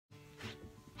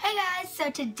so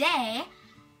today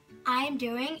I am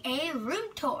doing a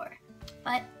room tour,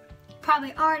 but you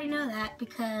probably already know that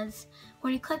because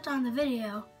when you clicked on the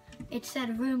video, it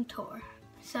said room tour.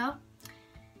 So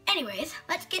anyways,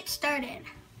 let's get started.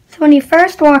 So when you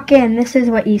first walk in, this is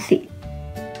what you see.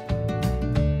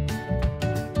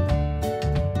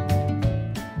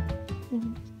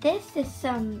 This is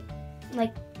some,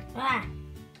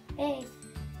 hey.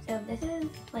 So this is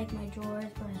like my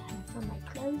drawers where I have some of my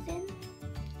clothes in.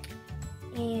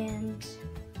 And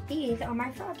these are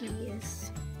my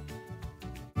froggies.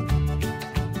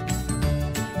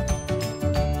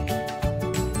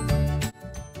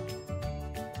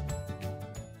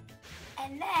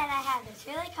 And then I have this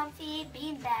really comfy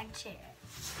beanbag chair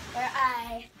where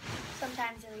I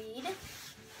sometimes read,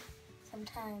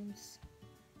 sometimes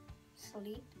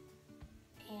sleep,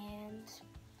 and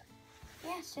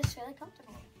yeah, it's just really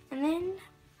comfortable. And then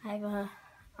I have a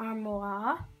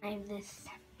armoire. I have this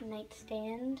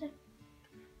nightstand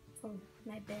for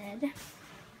my bed.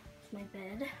 It's my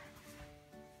bed.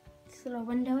 This little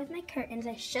window with my curtains.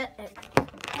 I shut it.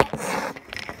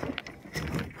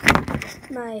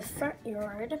 My front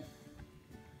yard.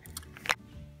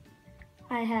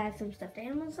 I have some stuffed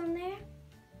animals on there.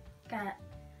 Got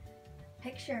a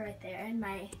picture right there, and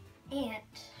my aunt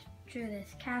drew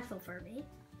this castle for me.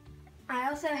 I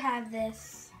also have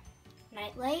this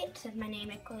night light. It says my name,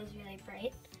 it glows really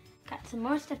bright. Got some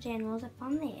more stuffed animals up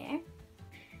on there.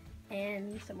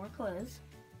 And some more clothes.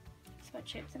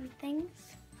 Sweatshirts and things.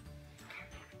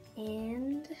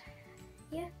 And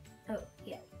yeah. Oh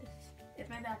yeah, this is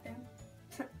my bathroom.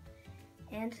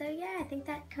 And so yeah, I think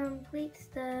that completes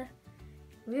the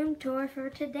room tour for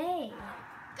today.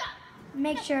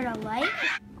 Make sure to like,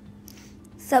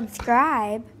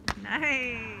 subscribe,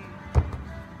 Nice.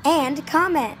 and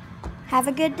comment. Have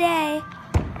a good day.